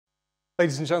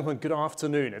Ladies and gentlemen, good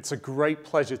afternoon. It's a great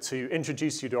pleasure to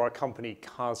introduce you to our company,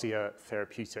 Kazia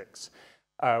Therapeutics.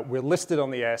 We're listed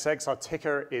on the ASX. Our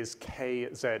ticker is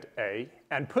KZA.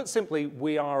 And put simply,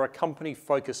 we are a company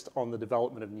focused on the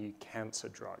development of new cancer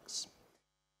drugs.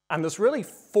 And there's really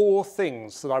four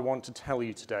things that I want to tell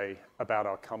you today about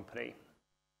our company.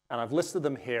 And I've listed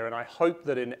them here, and I hope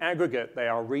that in aggregate, they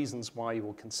are reasons why you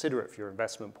will consider it for your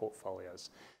investment portfolios.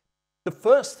 The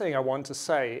first thing I want to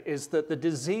say is that the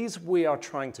disease we are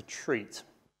trying to treat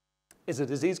is a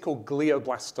disease called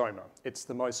glioblastoma. It's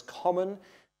the most common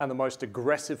and the most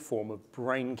aggressive form of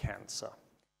brain cancer.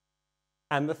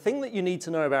 And the thing that you need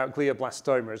to know about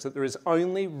glioblastoma is that there is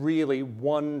only really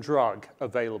one drug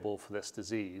available for this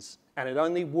disease, and it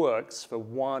only works for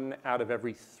 1 out of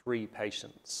every 3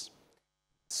 patients.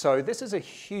 So this is a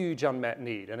huge unmet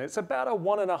need, and it's about a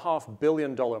 $1.5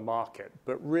 billion market,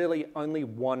 but really only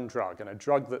one drug, and a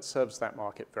drug that serves that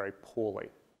market very poorly.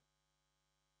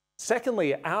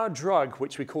 Secondly, our drug,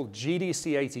 which we call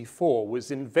GDC84,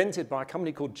 was invented by a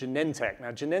company called Genentech.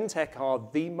 Now, Genentech are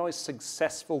the most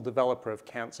successful developer of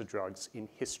cancer drugs in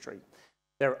history.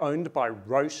 They're owned by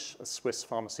Roche, a Swiss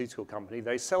pharmaceutical company.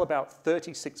 They sell about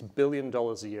 $36 billion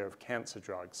a year of cancer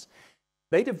drugs.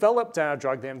 They developed our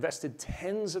drug, they invested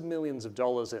tens of millions of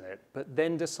dollars in it, but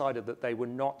then decided that they were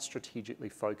not strategically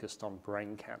focused on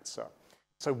brain cancer.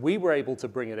 So we were able to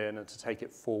bring it in and to take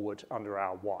it forward under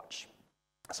our watch.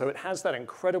 So it has that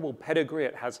incredible pedigree,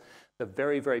 it has the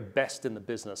very, very best in the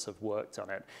business have worked on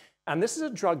it. And this is a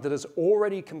drug that has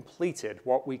already completed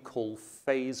what we call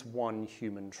phase 1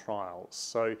 human trials.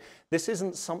 So this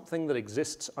isn't something that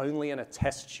exists only in a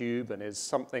test tube and is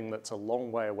something that's a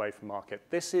long way away from market.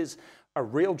 This is a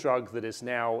real drug that is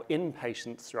now in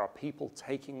patients. There are people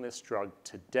taking this drug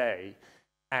today,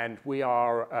 and we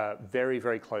are very,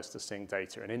 very close to seeing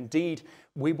data. And indeed,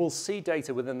 we will see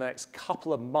data within the next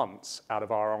couple of months out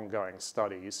of our ongoing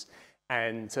studies.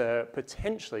 And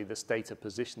potentially, this data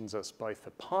positions us both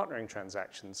for partnering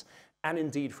transactions and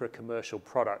indeed for a commercial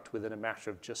product within a matter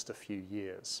of just a few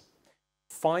years.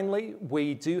 Finally,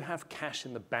 we do have cash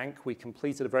in the bank. We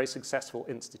completed a very successful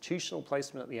institutional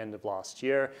placement at the end of last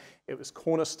year. It was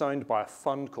cornerstoned by a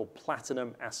fund called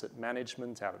Platinum Asset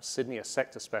Management out of Sydney, a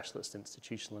sector specialist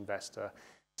institutional investor.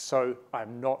 So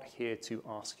I'm not here to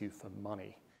ask you for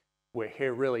money. We're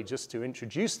here really just to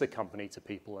introduce the company to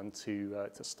people and to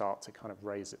start to kind of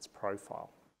raise its profile.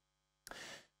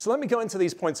 So let me go into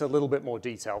these points in a little bit more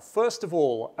detail. First of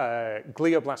all,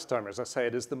 glioblastoma, as I say,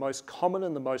 it is the most common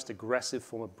and the most aggressive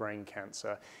form of brain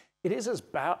cancer. It is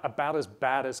about as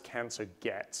bad as cancer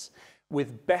gets.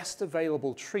 With best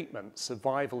available treatment,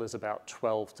 survival is about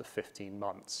 12 to 15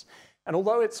 months. And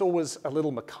although it's always a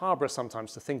little macabre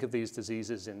sometimes to think of these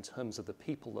diseases in terms of the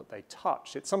people that they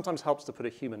touch, it sometimes helps to put a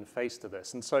human face to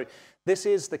this. And so this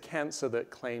is the cancer that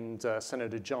claimed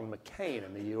Senator John McCain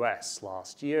in the US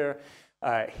last year.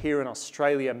 Here in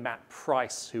Australia, Matt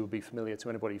Price, who will be familiar to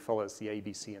anybody who follows the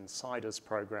ABC Insiders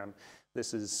program,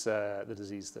 this is the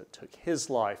disease that took his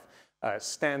life.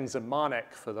 Stan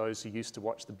Zemanek, for those who used to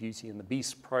watch the Beauty and the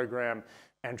Beast program,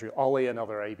 Andrew Olley,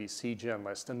 another ABC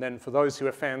journalist, and then for those who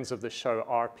are fans of the show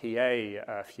RPA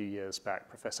a few years back,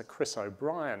 Professor Chris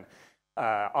O'Brien,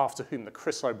 after whom the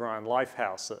Chris O'Brien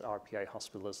Lifehouse at RPA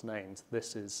Hospital is named.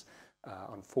 This is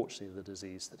unfortunately the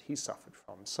disease that he suffered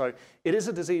from. So it is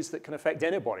a disease that can affect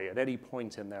anybody at any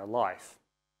point in their life.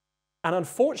 And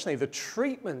unfortunately, the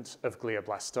treatment of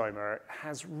glioblastoma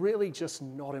has really just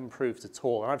not improved at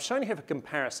all. And I've shown here for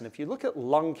comparison, if you look at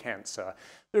lung cancer,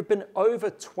 there have been over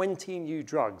 20 new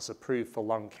drugs approved for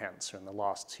lung cancer in the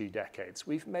last 2 decades.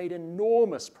 We've made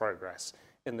enormous progress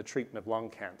in the treatment of lung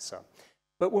cancer.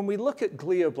 But when we look at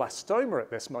glioblastoma,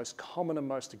 at this most common and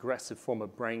most aggressive form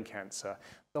of brain cancer,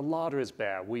 the larder is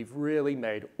bare. We've really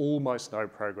made almost no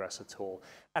progress at all.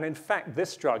 And in fact,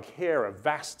 this drug here,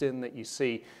 Avastin that you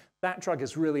see, that drug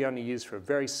is really only used for a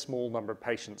very small number of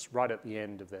patients right at the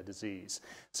end of their disease.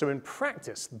 So in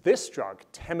practice, this drug,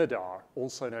 Temodar,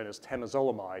 also known as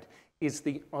temozolomide, is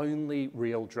the only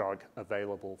real drug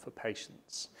available for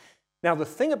patients. Now, the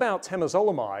thing about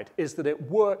temozolomide is that it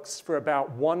works for about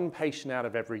 1 patient out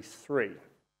of every 3.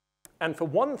 And for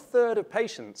 1/3 of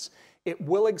patients, it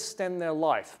will extend their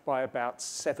life by about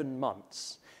 7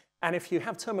 months. And if you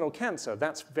have terminal cancer,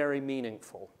 that's very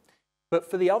meaningful. But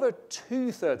for the other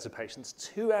 2/3 of patients,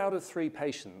 2 out of 3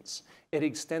 patients, it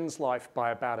extends life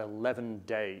by about 11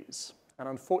 days. And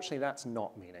unfortunately, that's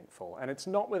not meaningful. And it's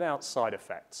not without side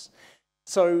effects.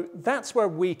 So that's where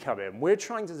we come in. We're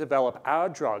trying to develop our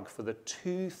drug for the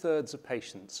 2/3 of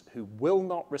patients who will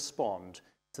not respond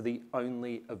to the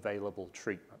only available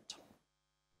treatment.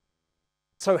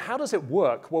 So how does it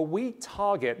work? Well, we're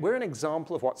an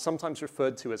example of what's sometimes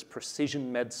referred to as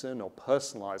precision medicine or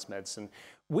personalized medicine.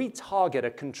 We target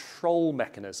a control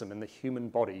mechanism in the human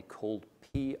body called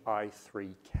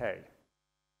PI3K.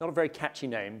 Not a very catchy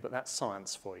name, but that's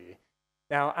science for you.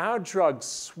 Now, our drug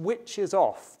switches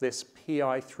off this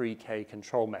PI3K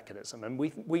control mechanism, and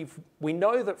we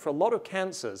know that for a lot of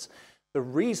cancers, the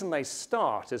reason they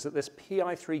start is that this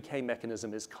PI3K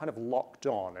mechanism is kind of locked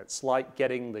on. It's like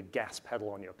getting the gas pedal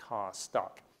on your car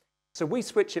stuck. So we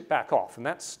switch it back off, and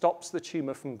that stops the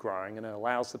tumor from growing, and it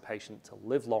allows the patient to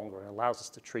live longer and allows us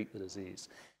to treat the disease.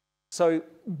 So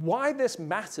why this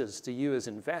matters to you as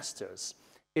investors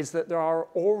is that there are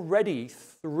already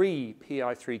 3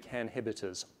 PI3K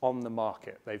inhibitors on the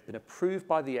market. They've been approved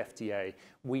by the FDA.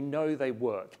 We know they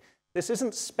work. This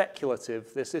isn't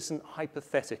speculative. This isn't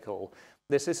hypothetical.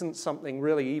 This isn't something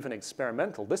really even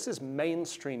experimental. This is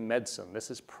mainstream medicine. This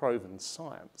is proven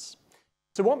science.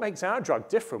 So what makes our drug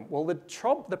different? Well, the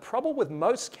trouble with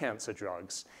most cancer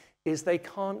drugs is they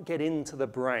can't get into the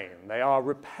brain. They are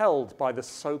repelled by the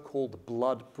so-called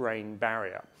blood-brain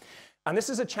barrier. And this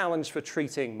is a challenge for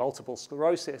treating multiple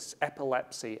sclerosis,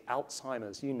 epilepsy,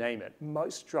 Alzheimer's, you name it.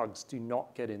 Most drugs do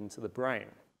not get into the brain.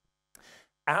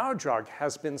 Our drug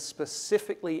has been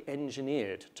specifically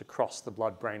engineered to cross the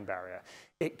blood-brain barrier.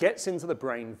 It gets into the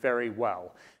brain very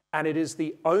well, and it is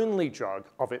the only drug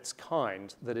of its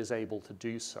kind that is able to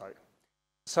do so.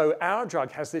 So our drug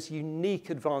has this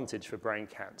unique advantage for brain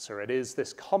cancer. It is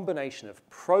this combination of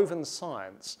proven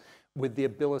science with the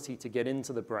ability to get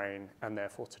into the brain and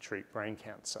therefore to treat brain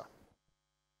cancer.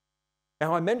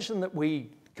 Now, I mentioned that we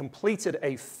completed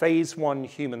a phase 1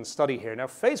 human study here. Now,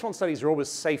 phase 1 studies are always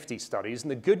safety studies,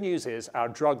 and the good news is our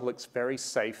drug looks very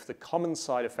safe. The common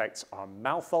side effects are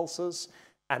mouth ulcers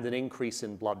and an increase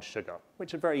in blood sugar,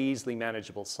 which are very easily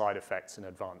manageable side effects in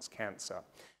advanced cancer.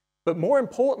 But more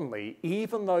importantly,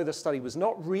 even though the study was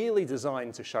not really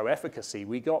designed to show efficacy,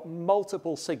 we got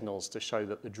multiple signals to show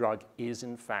that the drug is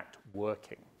in fact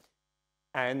working.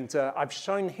 And I've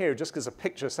shown here, just because a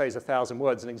picture says 1,000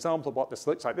 words, an example of what this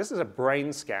looks like. This is a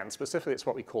brain scan. Specifically, it's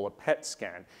what we call a PET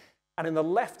scan. And in the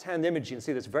left-hand image, you can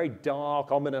see this very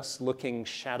dark, ominous-looking,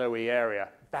 shadowy area.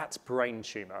 That's brain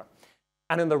tumor.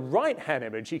 And in the right-hand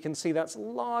image, you can see that's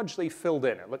largely filled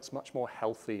in. It looks much more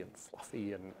healthy and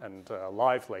fluffy and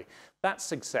lively. That's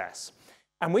success.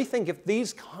 And we think if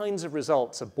these kinds of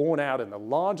results are borne out in the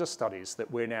larger studies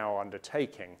that we're now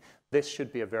undertaking, this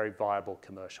should be a very viable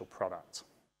commercial product.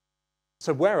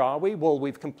 So where are we? Well,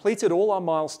 we've completed all our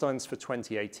milestones for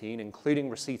 2018, including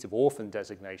receipt of orphan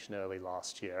designation early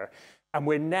last year. And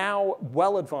we're now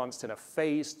well advanced in a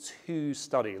phase 2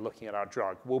 study looking at our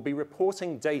drug. We'll be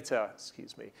reporting data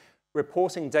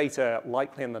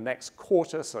likely in the next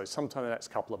quarter, so sometime in the next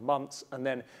couple of months, and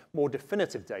then more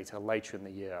definitive data later in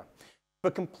the year. For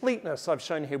completeness, I've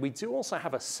shown here, we do also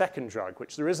have a second drug,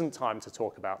 which there isn't time to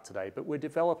talk about today, but we're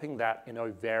developing that in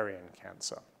ovarian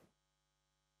cancer.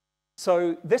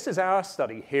 So this is our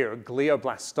study here,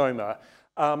 glioblastoma.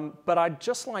 But I'd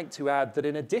just like to add that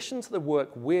in addition to the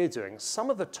work we're doing, some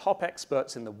of the top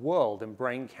experts in the world in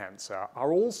brain cancer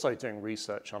are also doing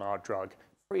research on our drug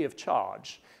free of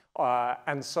charge.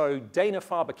 And so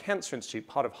Dana-Farber Cancer Institute,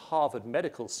 part of Harvard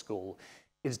Medical School,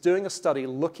 is doing a study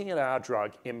looking at our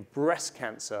drug in breast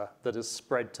cancer that has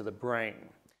spread to the brain.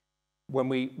 When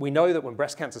we know that when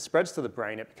breast cancer spreads to the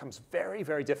brain, it becomes very,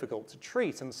 very difficult to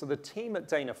treat. And so the team at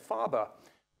Dana-Farber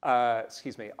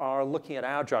are looking at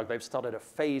our drug. They've started a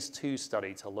phase 2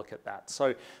 study to look at that.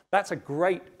 So that's a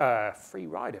great free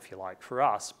ride, if you like, for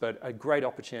us, but a great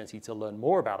opportunity to learn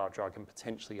more about our drug and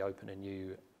potentially open a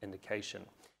new indication.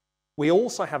 We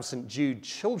also have St. Jude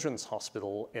Children's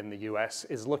Hospital in the US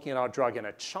is looking at our drug in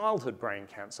a childhood brain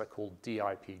cancer called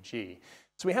DIPG.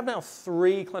 So we have now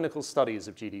 3 clinical studies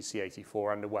of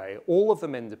GDC84 underway, all of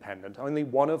them independent, only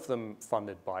one of them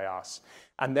funded by us.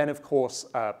 And then, of course,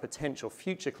 potential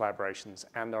future collaborations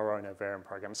and our own ovarian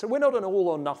program. So we're not an all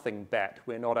or nothing bet.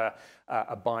 We're not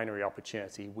a binary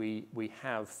opportunity. We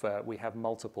have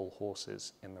multiple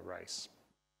horses in the race.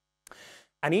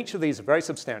 And each of these are very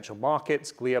substantial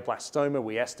markets. Glioblastoma,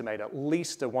 we estimate at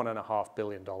least a $1.5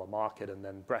 billion market, and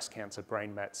then breast cancer,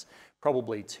 brain mets,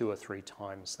 probably 2 or 3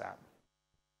 times that.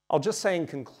 I'll just say in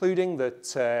concluding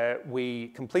that we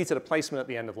completed a placement at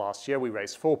the end of last year. We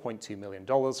raised $4.2 million.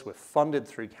 We're funded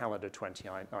through calendar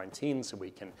 2019 so we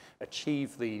can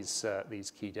achieve these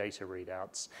key data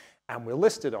readouts. And we're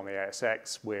listed on the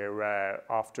ASX. We're,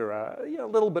 after a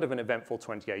little bit of an eventful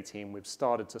 2018, we've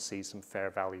started to see some fair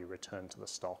value return to the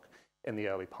stock in the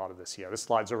early part of this year. This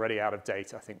slide's already out of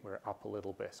date. I think we're up a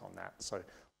little bit on that, so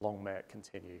long may it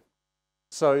continue.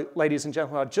 So, ladies and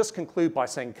gentlemen, I'll just conclude by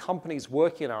saying companies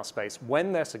working in our space,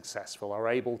 when they're successful, are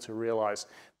able to realize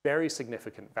very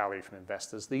significant value from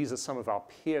investors. These are some of our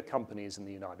peer companies in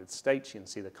the United States. You can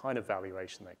see the kind of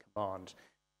valuation they command.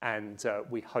 And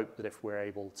we hope that if we're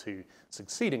able to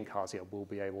succeed in Kazia, we'll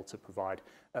be able to provide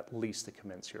at least a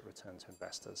commensurate return to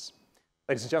investors.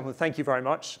 Ladies and gentlemen, thank you very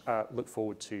much. Look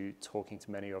forward to talking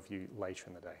to many of you later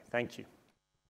in the day. Thank you.